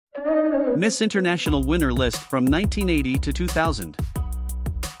Miss International winner list from 1980 to 2000.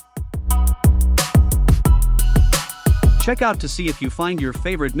 Check out to see if you find your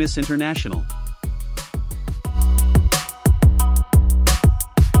favorite Miss International.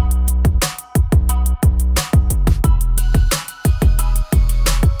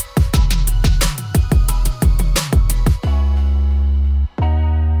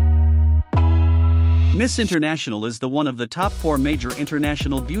 Miss International is the one of the top 4 major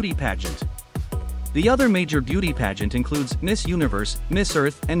international beauty pageant. The other major beauty pageant includes Miss Universe, Miss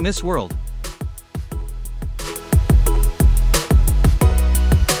Earth, and Miss World.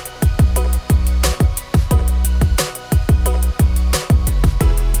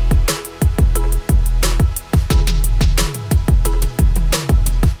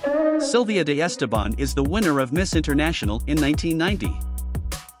 Silvia de Esteban is the winner of Miss International in 1990.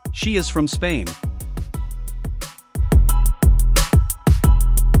 She is from Spain.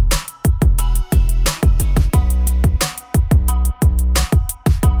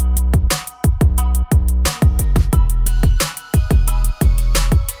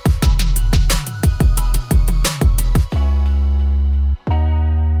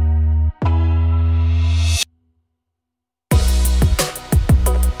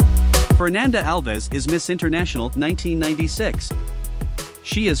 Fernanda Alves is Miss International 1996.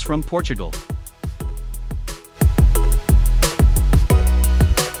 She is from Portugal.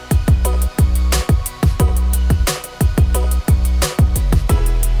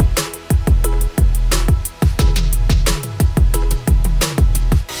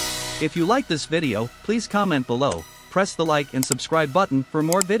 If you like this video, please comment below, press the like and subscribe button for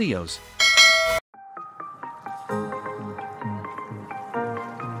more videos.